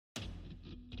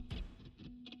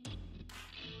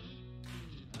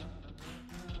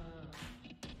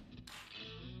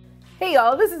Hey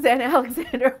y'all, this is Anna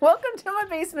Alexander. Welcome to my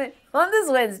basement on this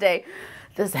Wednesday.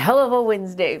 This hell of a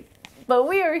Wednesday. But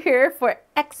we are here for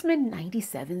X-Men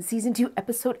 97 Season 2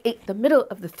 Episode 8, the middle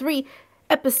of the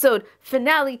 3-episode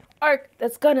finale arc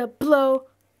that's gonna blow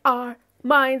our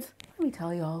minds. Let me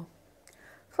tell y'all,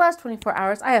 for the last 24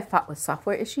 hours, I have fought with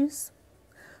software issues.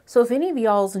 So if any of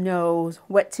y'all knows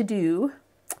what to do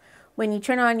when you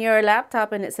turn on your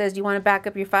laptop and it says you want to back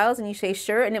up your files and you say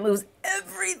sure and it moves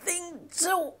everything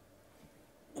to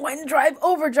OneDrive,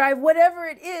 Overdrive, whatever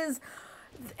it is,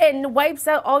 and wipes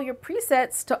out all your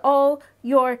presets to all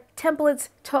your templates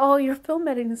to all your film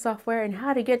editing software and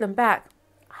how to get them back,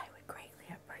 I would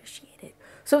greatly appreciate it.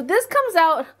 So if this comes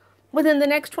out within the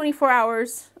next 24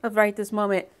 hours of right this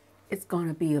moment, it's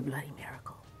gonna be a bloody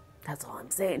miracle. That's all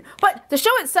I'm saying. But the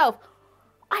show itself,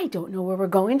 I don't know where we're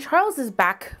going. Charles is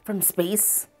back from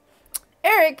space.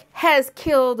 Eric has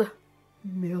killed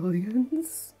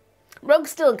millions.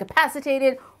 Rogue's still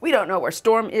incapacitated. We don't know where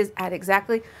Storm is at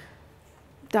exactly.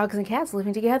 Dogs and cats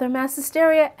living together, mass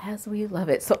hysteria, as we love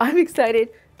it. So I'm excited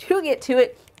to get to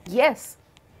it. Yes,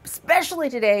 especially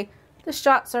today, the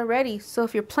shots are ready. So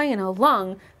if you're playing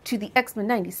along to the X-Men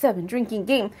 97 drinking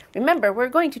game, remember, we're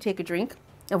going to take a drink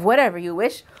of whatever you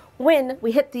wish when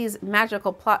we hit these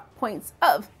magical plot points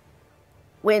of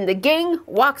when the gang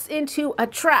walks into a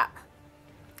trap.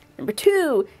 Number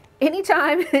 2,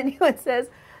 anytime anyone says,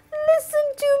 listen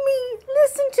to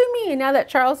me. And now that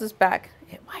Charles is back,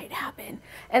 it might happen.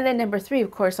 And then number 3,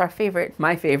 of course, our favorite,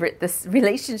 my favorite, this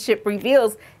relationship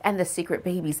reveals and the secret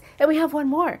babies. And we have one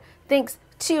more, thanks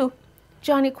to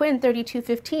Johnny Quinn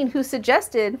 3215, who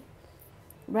suggested,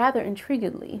 rather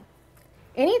intriguingly,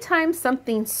 anytime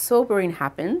something sobering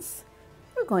happens,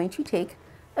 we're going to take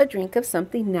a drink of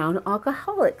something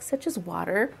non-alcoholic, such as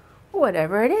water or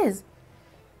whatever it is.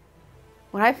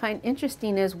 What I find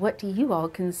interesting is, what do you all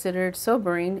consider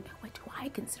sobering and what do I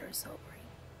consider sobering?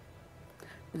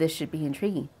 This should be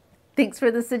intriguing. Thanks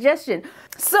for the suggestion.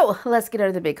 So let's get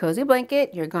under the big cozy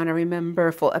blanket. You're gonna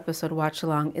remember full episode watch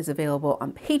along is available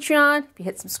on Patreon. If you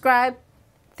hit subscribe,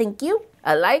 thank you.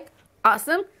 A like,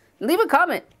 awesome. Leave a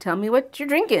comment. Tell me what you're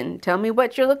drinking. Tell me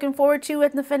what you're looking forward to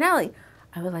at the finale.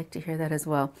 I would like to hear that as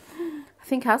well. I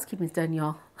think housekeeping's done,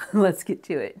 y'all. Let's get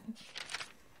to it.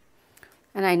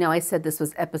 And I know I said this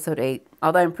was episode 8,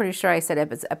 although I'm pretty sure I said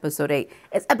it's episode 8.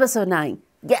 It's episode 9.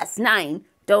 Yes, 9.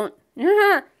 Don't.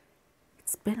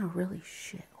 It's been a really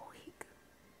shit week.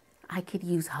 I could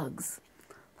use hugs.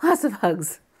 Lots of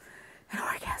hugs. And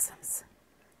orgasms.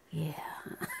 Yeah.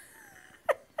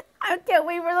 I can't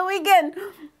wait for the weekend.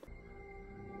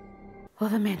 Well,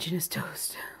 the mansion is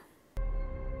toast.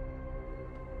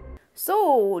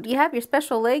 So, do you have your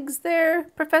special legs there,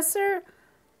 Professor?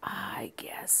 I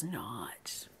guess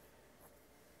not.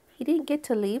 He didn't get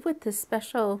to leave with this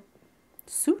special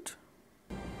suit.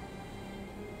 Red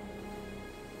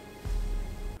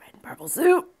and purple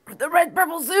suit. The red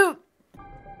purple suit.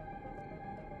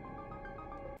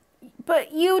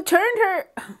 But you turned her.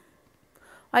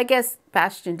 I guess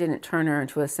Bastion didn't turn her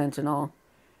into a sentinel.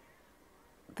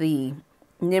 The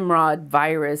Nimrod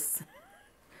virus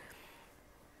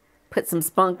put some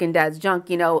spunk in Dad's junk,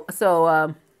 you know.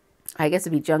 So, I guess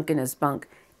it'd be junk in his spunk.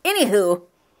 Anywho,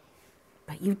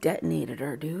 but you detonated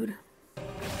her, dude.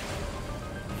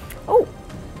 Oh.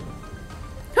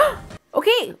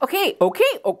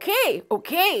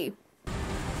 Okay.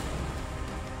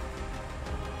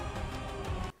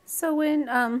 So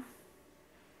when,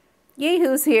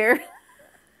 Yehu's here,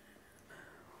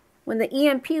 when the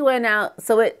EMP went out,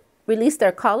 so it released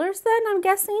their collars then, I'm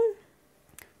guessing?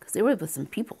 Because they were with some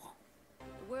people.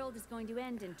 The world is going to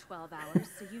end in 12 hours,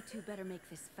 so you two better make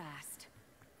this fast.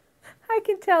 I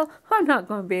can tell I'm not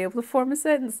going to be able to form a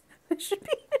sentence. This should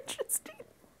be interesting.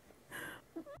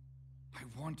 I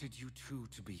wanted you two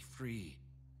to be free,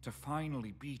 to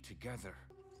finally be together.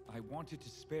 I wanted to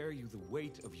spare you the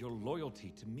weight of your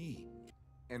loyalty to me.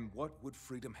 And what would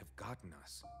freedom have gotten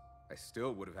us? I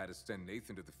still would have had to send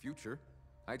Nathan to the future.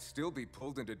 I'd still be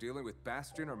pulled into dealing with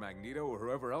Bastion or Magneto or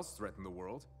whoever else threatened the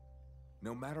world.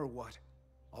 No matter what,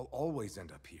 I'll always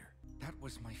end up here. That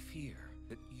was my fear,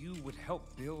 that you would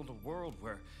help build a world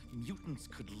where mutants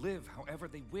could live however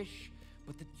they wish,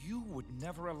 but that you would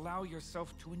never allow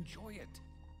yourself to enjoy it.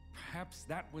 Perhaps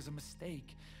that was a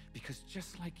mistake, because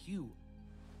just like you,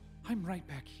 I'm right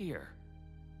back here.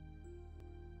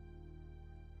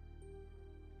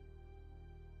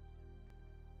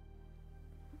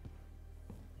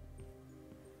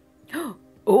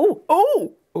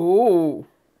 Oh.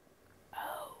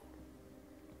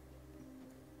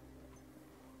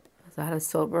 Was that a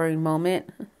sobering moment?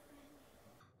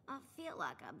 I feel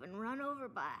like I've been run over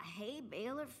by a hay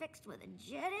baler fixed with a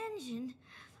jet engine.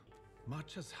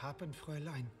 Much has happened,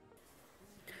 Fräulein.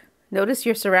 Notice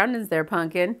your surroundings there,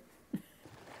 Pumpkin.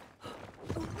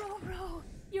 Aurora,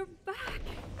 you're back.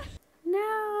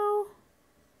 Now,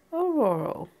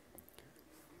 Aurora.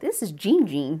 This is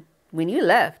Jean. When you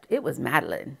left, it was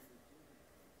Madeline.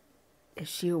 Is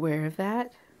she aware of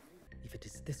that? If it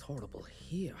is this horrible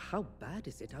here, how bad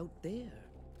is it out there?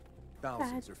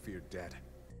 Thousands are feared dead.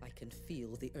 I can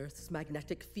feel the Earth's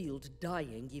magnetic field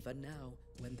dying even now.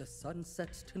 When the sun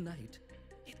sets tonight,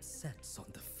 it sets on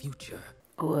the future.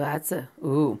 Oh, that's a...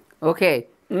 Ooh, okay.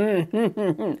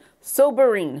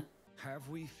 Sobering. Have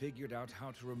we figured out how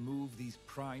to remove these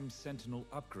Prime Sentinel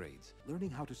upgrades?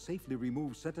 Learning how to safely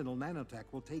remove Sentinel nanotech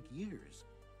will take years.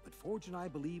 But Forge and I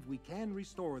believe we can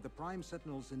restore the Prime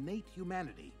Sentinel's innate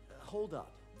humanity. Hold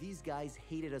up. These guys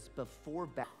hated us before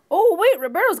Oh, wait,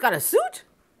 Roberto's got a suit?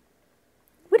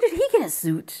 When did he get a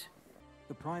suit?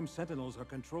 The Prime Sentinels are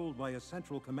controlled by a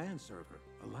central command server.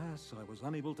 Alas, I was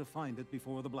unable to find it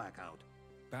before the blackout.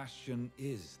 Bastion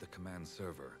is the command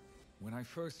server. When I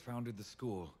first founded the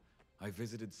school, I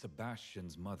visited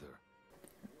Sebastian's mother.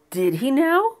 Did he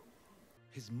now?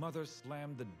 His mother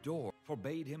slammed the door,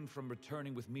 forbade him from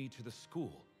returning with me to the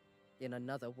school. In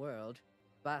another world,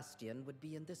 Bastion would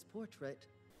be in this portrait.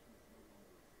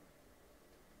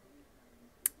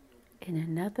 In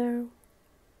another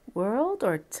world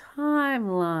or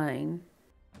timeline?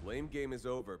 Lame game is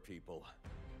over, people.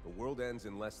 The world ends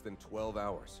in less than 12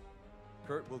 hours.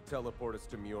 Kurt will teleport us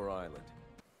to Muir Island.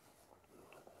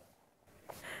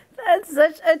 That's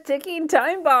such a ticking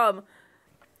time bomb.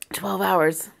 12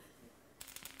 hours.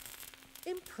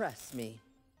 Impress me.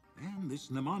 And this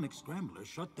mnemonic scrambler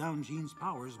shut down Jean's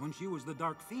powers when she was the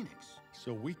Dark Phoenix.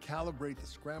 So we calibrate the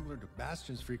scrambler to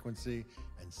Bastion's frequency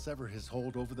and sever his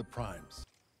hold over the primes.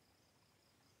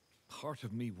 Part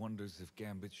of me wonders if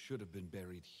Gambit should have been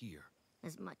buried here.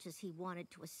 As much as he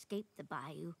wanted to escape the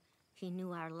bayou, he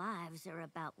knew our lives are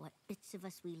about what bits of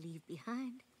us we leave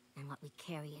behind and what we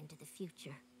carry into the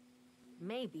future.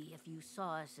 Maybe if you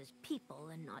saw us as people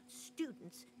and not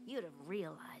students, you'd have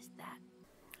realized that.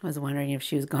 I was wondering if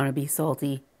she was going to be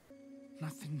salty.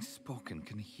 Nothing spoken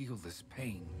can heal this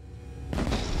pain.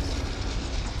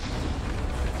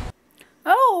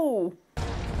 Oh!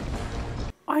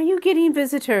 Are you getting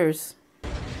visitors?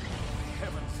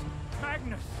 Heavens,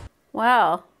 Magnus!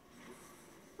 Wow.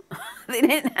 They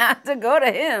didn't have to go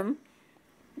to him.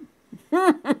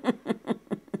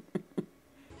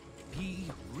 Be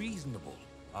reasonable.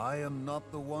 I am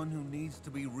not the one who needs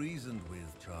to be reasoned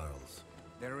with, Charles.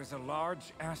 There is a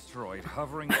large asteroid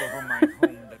hovering over my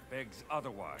home that begs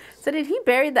otherwise. So did he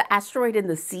bury the asteroid in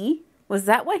the sea? Was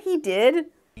that what he did?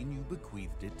 You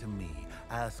bequeathed it to me,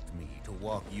 asked me to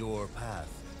walk your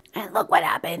path. And look what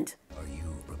happened. Are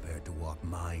you prepared to walk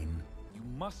mine? You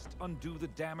must undo the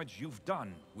damage you've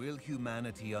done. Will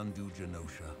humanity undo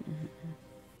Genosha?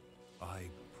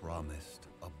 I promised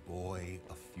a boy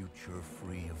a future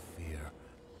free of fear,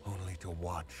 only to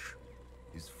watch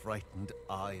his frightened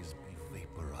eyes be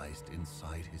vaporized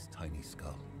inside his tiny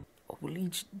skull. Oh,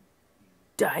 Leech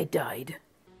died.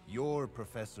 Your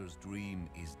professor's dream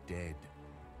is dead,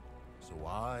 so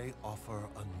I offer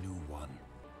a new one.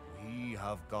 We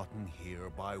have gotten here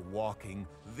by walking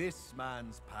this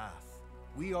man's path.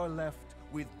 We are left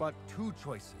with but two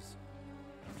choices.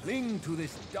 Cling to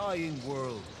this dying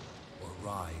world, or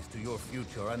rise to your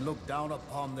future and look down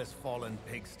upon this fallen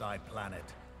pigsty planet.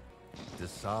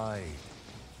 Decide,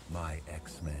 my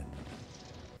X-Men.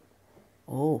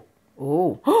 Oh.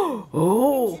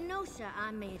 Oh. In Genosha,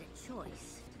 I made a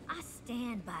choice. I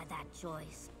stand by that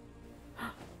choice.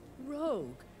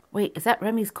 Rogue. Wait, is that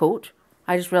Remy's coat?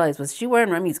 I just realized, was she wearing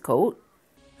Remy's coat?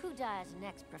 Who dies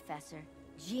next, Professor?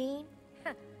 Jean?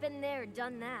 Been there,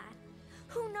 done that.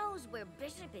 Who knows where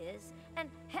Bishop is? And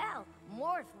hell,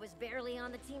 Morph was barely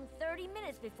on the team 30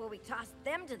 minutes before we tossed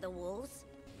them to the wolves.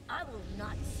 I will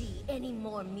not see any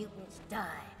more mutants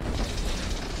die.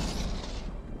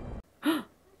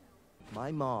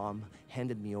 My mom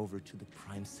handed me over to the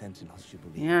Prime Sentinels, you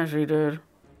believe? Yeah, she did.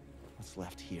 What's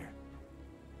left here?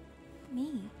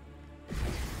 Me?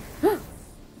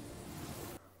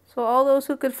 So all those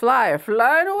who could fly are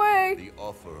flying away. The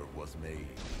offer was made.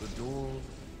 The door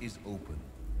is open.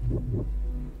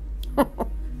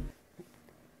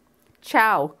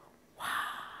 Ciao.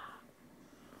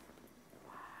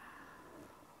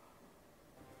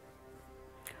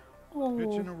 Oh.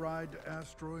 Pitching a ride to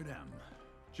Asteroid M.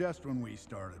 Just when we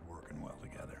started working well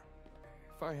together.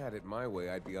 If I had it my way,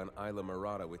 I'd be on Isla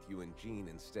Mirada with you and Jean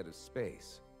instead of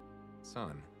space.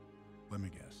 Son. Let me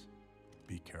guess.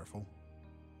 Be careful.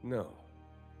 No.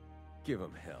 Give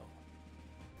him hell.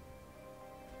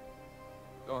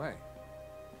 Oh, hey.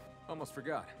 Almost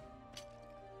forgot.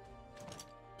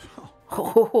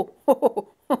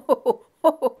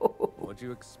 What'd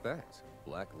you expect?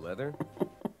 Black leather?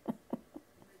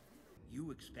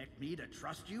 You expect me to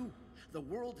trust you? The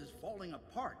world is falling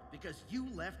apart because you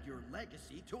left your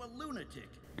legacy to a lunatic.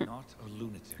 Not a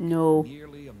lunatic. No.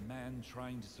 Merely a man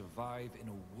trying to survive in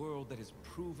a world that has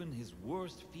proven his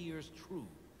worst fears true,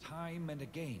 time and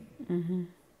again.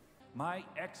 My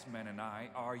X-Men and I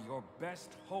are your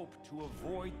best hope to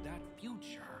avoid that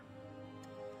future.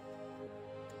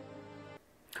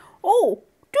 Oh,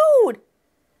 dude!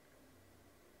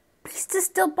 Beast is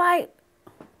still by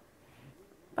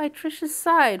Trisha's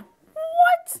side.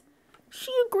 What?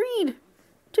 She agreed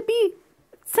to be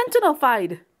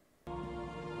Sentinel-fied.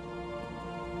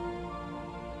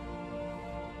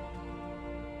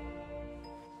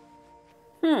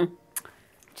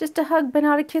 Just a hug, but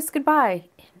not a kiss goodbye.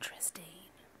 Interesting.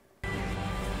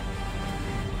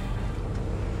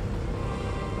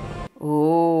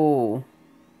 Oh.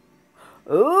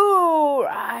 Oh,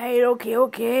 right.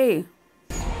 Okay.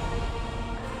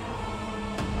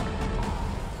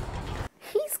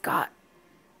 He's got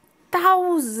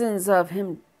thousands of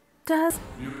him. Does.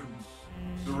 Mutants,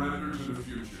 surrender to the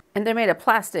future. And they're made of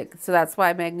plastic, so that's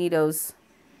why Magneto's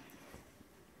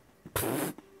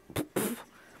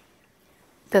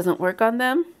doesn't work on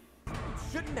them.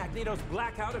 Shouldn't Magneto's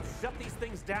blackout have shut these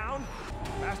things down?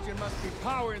 Bastion must be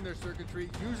powering their circuitry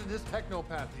using his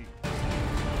technopathy.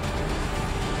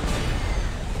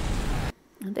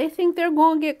 They think they're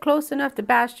going to get close enough to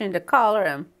Bastion to collar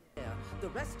him. The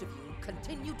rest of you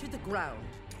continue to the ground.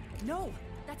 No,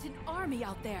 that's an army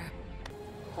out there.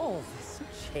 All this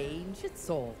change, it's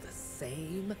all the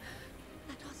same.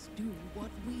 Let us do what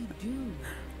we do.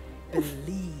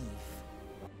 Believe,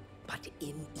 but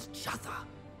in each other.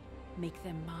 Make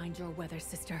them mind your weather,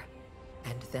 sister.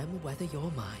 And them weather your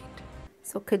mind.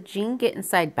 So could Jean get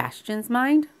inside Bastion's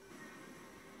mind?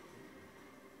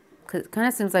 Because it kind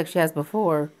of seems like she has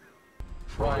before.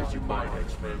 Try as you might,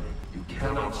 X-Men, you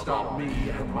cannot stop me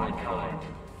and my kind.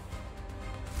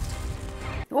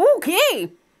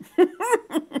 Okay.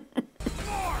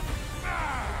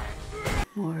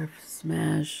 Morph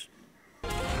smash. To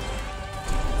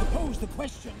pose the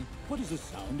question, what is the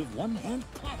sound of one hand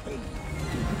clapping?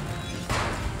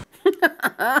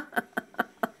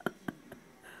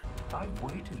 I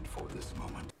waited for this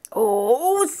moment.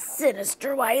 Oh,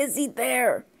 Sinister, why is he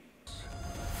there?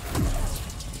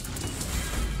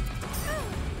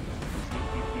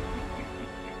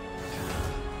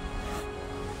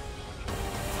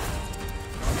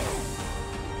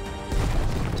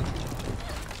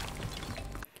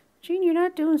 Jean, you're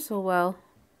not doing so well.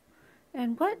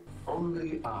 And what?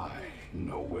 Only I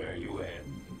know where you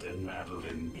end and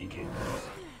Madeline begins.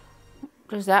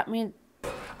 Does that mean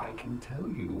I can tell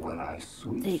you when I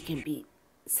switch. they can be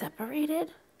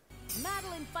separated?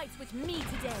 Madeline fights with me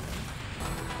today.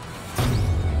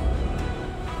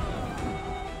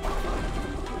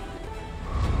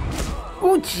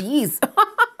 Oh, jeez.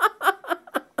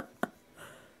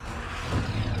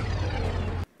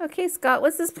 Okay, Scott,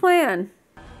 what's his plan?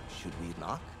 Should we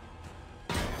knock?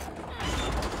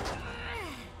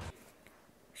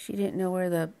 She didn't know where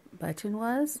the button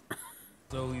was.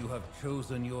 So you have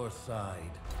chosen your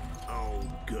side. Oh,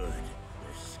 good.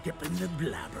 We're skipping the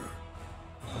blabber.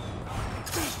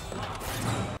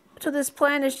 So this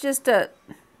plan is just to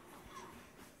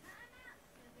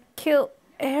kill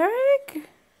Eric?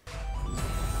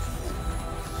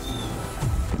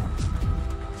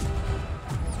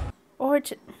 Or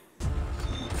to...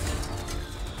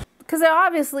 Because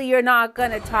obviously you're not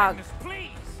going to talk... Please!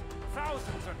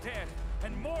 Thousands are dead,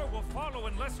 and more will follow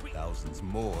unless we... Thousands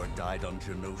more died on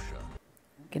Genosha.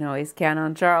 You can always count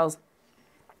on Charles.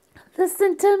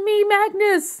 Listen to me,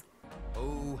 Magnus!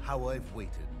 Oh, how I've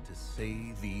waited to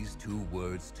say these two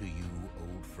words to you,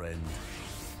 old friend.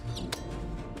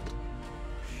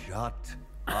 Shut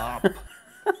up.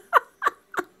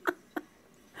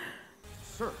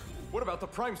 Sir, what about the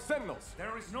Prime Sentinels?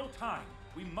 There is no time.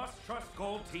 We must trust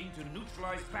Gold Team to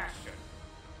neutralize Bastion.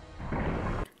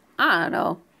 I don't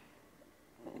know.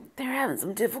 They're having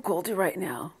some difficulty right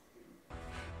now.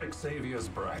 Xavier's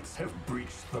brats have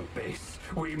breached the base.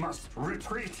 We must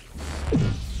retreat.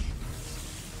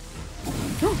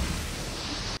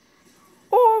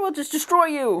 Or we'll just destroy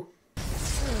you.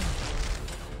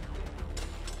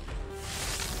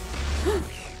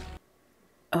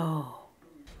 Oh.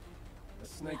 A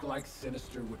snake like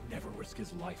Sinister would never risk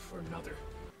his life for another.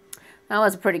 That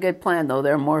was a pretty good plan, though,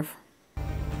 there, Morph.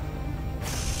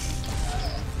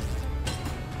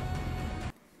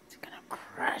 It's gonna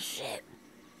crush it.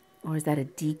 Or is that a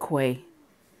decoy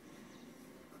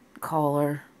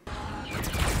caller?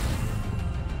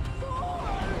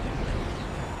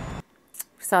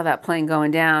 Saw that plane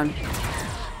going down.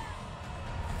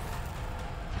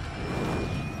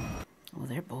 Oh,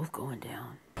 they're both going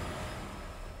down.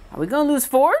 Are we gonna lose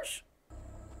Forge?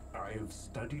 I have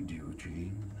studied you,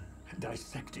 Jean.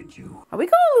 Dissected you. Are we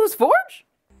gonna lose Forge?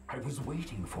 I was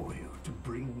waiting for you to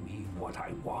bring me what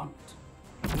I want.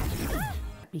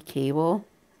 Be Cable?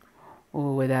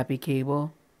 Oh, would that be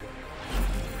Cable?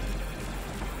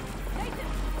 Nathan,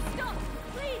 stop!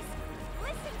 Please!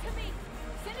 Listen to me!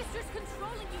 Sinister's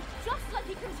controlling you just like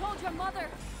he controlled your mother!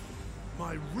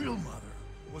 My real mother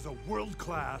was a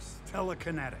world-class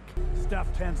telekinetic.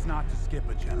 Stuff tends not to skip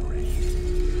a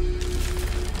generation.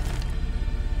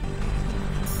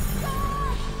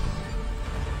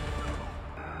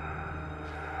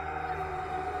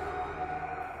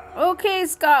 Okay,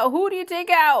 Scott, who do you take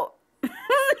out?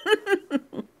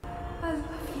 I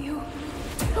love you.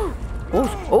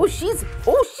 Oh, she's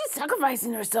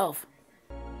sacrificing herself.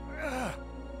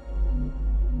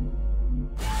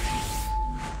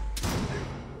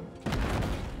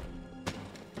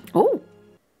 Oh,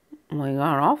 my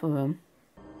God, off of him.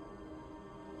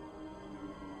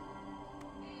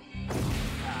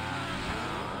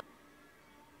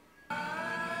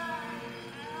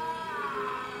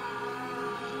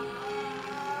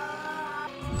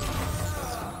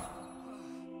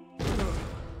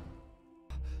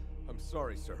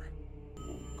 Sorry, sir.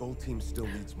 Gold Team still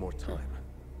needs more time.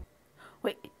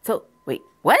 Wait,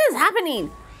 what is happening?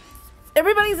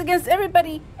 Everybody's against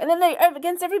everybody, and then they're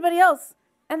against everybody else.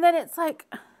 And then it's like...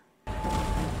 You're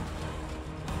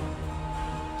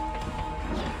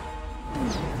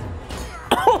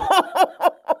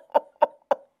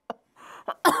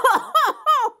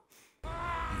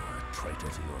a traitor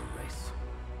to your race.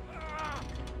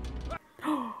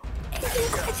 He's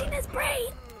clutching his brain.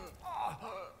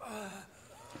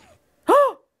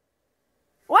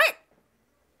 What?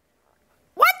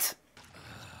 What?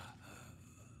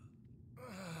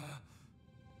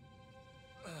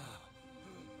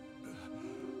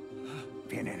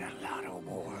 Been in a lot of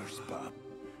wars, bub.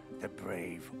 The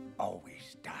brave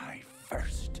always die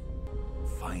first.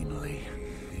 Finally,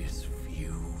 this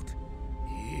feud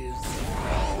is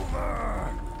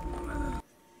over.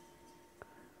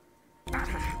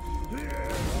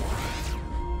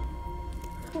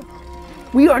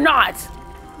 We are not.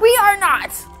 We are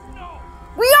not. No.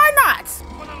 We are not.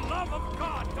 For the love of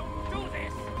God, don't do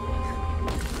this.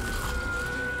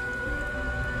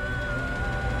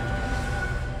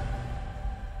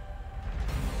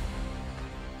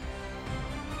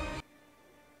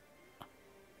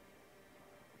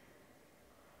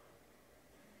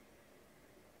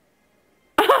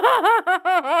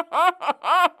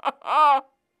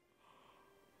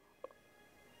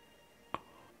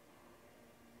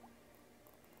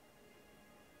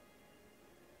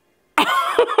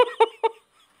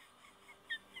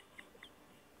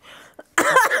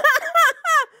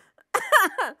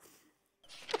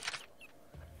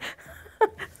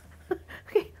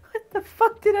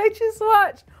 Did I just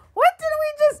watch? What?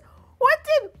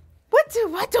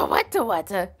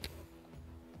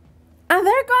 And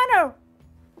they're gonna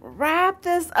wrap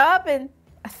this up in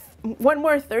one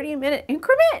more 30-minute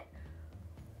increment.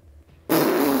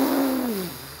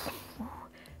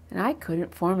 And I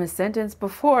couldn't form a sentence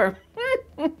before.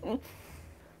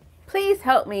 Please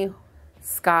help me,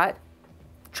 Scott,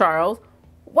 Charles.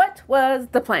 What was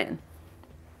the plan?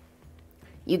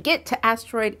 You get to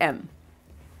asteroid M.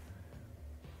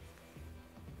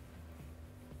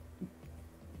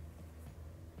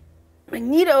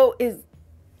 Magneto is...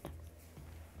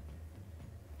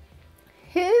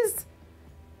 His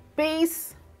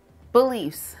base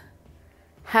beliefs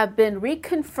have been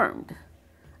reconfirmed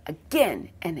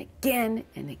again and again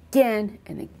and again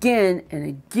and again and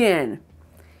again.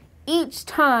 Each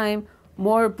time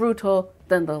more brutal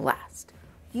than the last.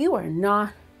 You are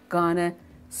not gonna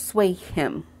sway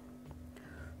him.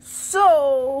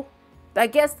 So, I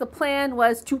guess the plan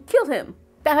was to kill him.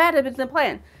 That had to be the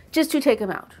plan. Just to take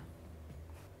him out.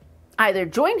 Either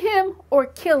join him or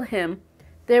kill him.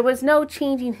 There was no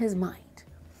changing his mind.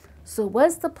 So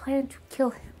was the plan to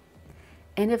kill him?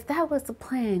 And if that was the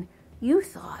plan, you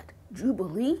thought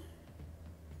Jubilee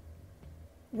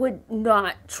would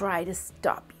not try to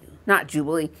stop you. Not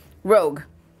Jubilee, Rogue.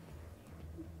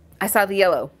 I saw the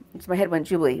yellow. So my head went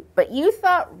Jubilee. But you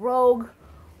thought Rogue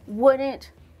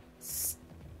wouldn't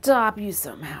stop you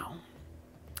somehow.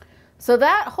 So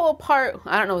that whole part,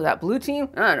 I don't know, that blue team?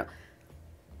 I don't know.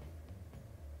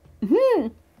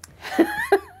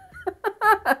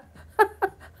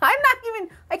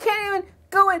 I can't even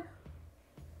go in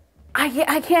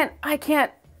can't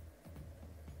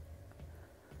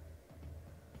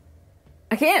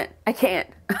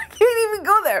even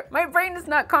go there. My brain is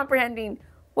not comprehending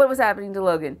what was happening to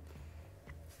Logan.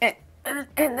 And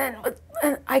then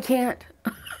I can't.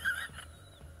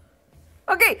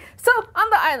 Okay, so on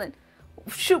the island,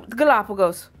 shoot the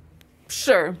Galapagos.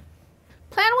 Sure.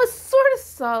 Plan was sort of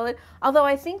solid, although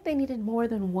I think they needed more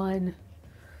than one.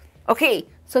 Okay,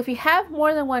 so if you have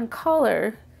more than one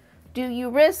color, do you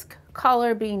risk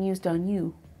color being used on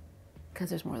you? Because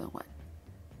there's more than one.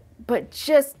 But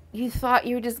just, you thought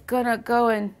you were just gonna go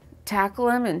and tackle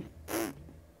him and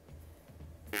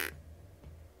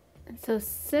so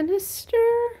Sinister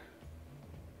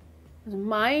was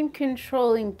mind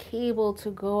controlling Cable to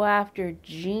go after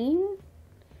Jean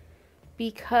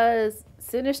because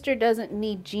Sinister doesn't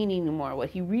need Jean anymore. What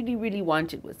he really, really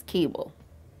wanted was Cable.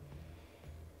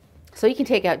 So he can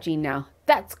take out Jean now.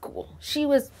 That's cool. She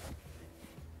was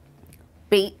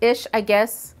bait-ish, I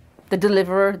guess. The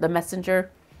deliverer, the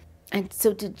messenger. And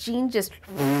so did Jean just...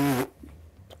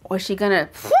 Or is she gonna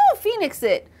Phoenix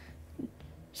it?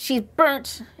 She's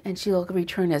burnt and she'll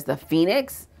return as the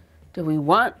Phoenix. Do we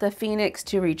want the Phoenix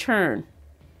to return?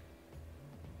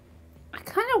 I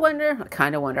wonder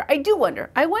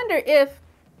if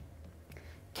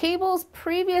Cable's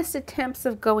previous attempts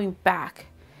of going back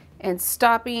and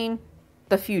stopping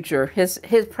the future, his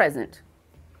present.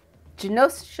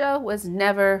 Genosha was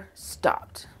never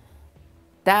stopped.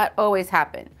 That always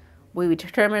happened. We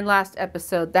determined last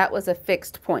episode that was a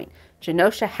fixed point.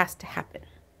 Genosha has to happen.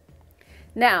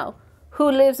 Now, who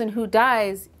lives and who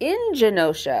dies in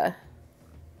Genosha?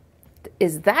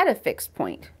 Is that a fixed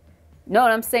point? Know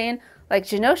what I'm saying? Like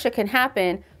Genosha can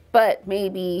happen, but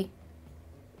maybe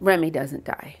Remy doesn't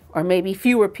die. Or maybe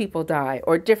fewer people die.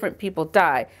 Or different people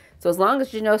die. So as long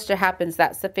as Genosha happens,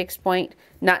 that's the fixed point.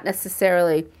 Not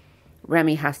necessarily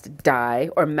Remy has to die.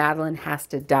 Or Madeline has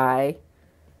to die.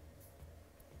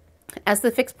 As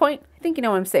the fixed point, I think you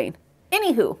know what I'm saying.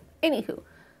 Anywho.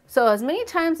 So as many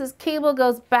times as Cable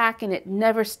goes back and it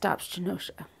never stops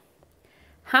Genosha.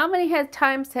 How many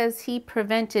times has he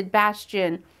prevented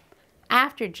Bastion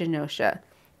after Genosha?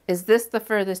 Is this the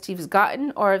furthest he's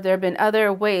gotten? Or have there been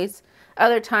other ways,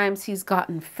 other times he's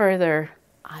gotten further?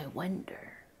 I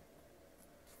wonder.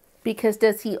 Because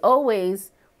does he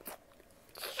always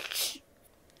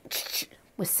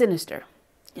with Sinister?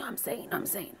 You know what I'm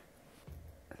saying.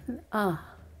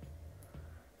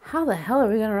 How the hell are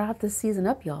we gonna wrap this season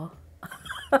up, y'all?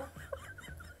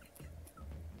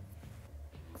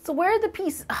 So where are the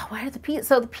pieces?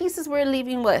 So the pieces we're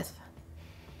leaving with.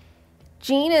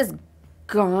 Jean is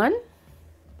gone.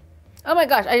 Oh my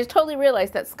gosh, I just totally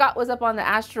realized that Scott was up on the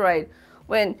asteroid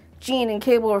when Jean and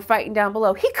Cable were fighting down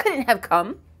below. He couldn't have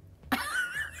come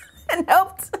and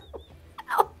helped.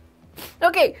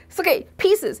 Okay, so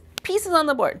pieces on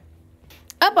the board.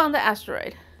 Up on the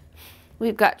asteroid.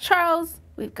 We've got Charles,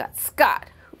 we've got Scott,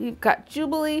 we've got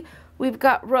Jubilee, we've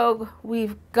got Rogue,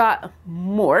 we've got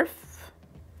Morph.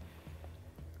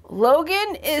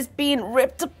 Logan is being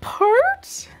ripped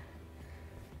apart.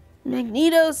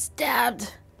 Magneto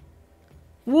stabbed,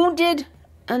 wounded,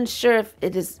 unsure if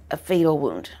it is a fatal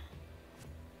wound.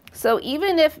 So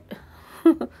even if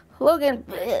Logan,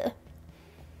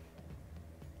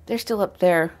 they're still up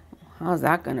there, how's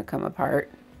that going to come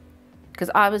apart? Because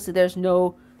obviously there's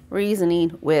no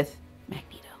reasoning with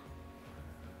Magneto.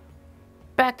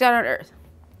 Back down on Earth.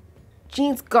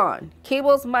 Jean's gone.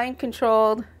 Cable's mind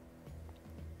controlled.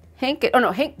 Hank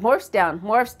morphs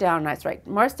down, that's right.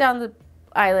 Morphs down the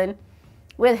island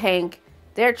with Hank.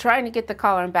 They're trying to get the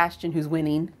collar on Bastion, who's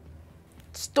winning.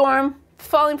 Storm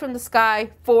falling from the sky.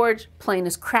 Forge plane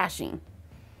is crashing.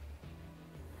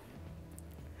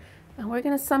 And we're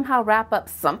going to somehow wrap up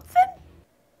something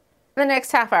the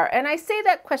next half hour. And I say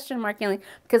that question markingly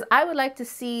because I would like to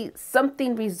see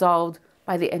something resolved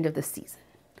by the end of the season.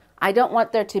 I don't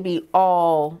want there to be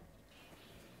all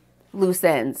loose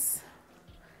ends.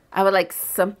 I would like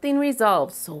something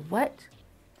resolved. So what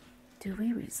do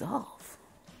we resolve?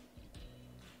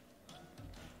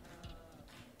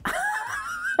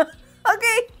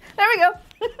 Okay, there we go.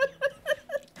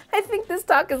 I think this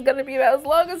talk is going to be about as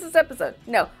long as this episode.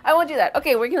 No, I won't do that.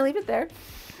 Okay, we're going to leave it there.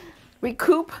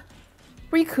 Recoup.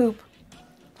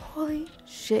 Holy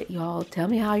shit, y'all. Tell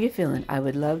me how you're feeling. I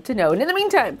would love to know. And in the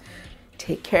meantime,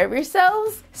 take care of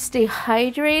yourselves. Stay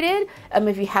hydrated.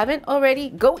 If you haven't already,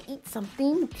 go eat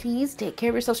something. Please take care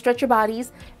of yourself. Stretch your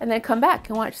bodies. And then come back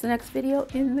and watch the next video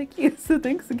in the queue. So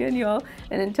thanks again, y'all.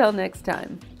 And until next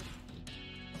time.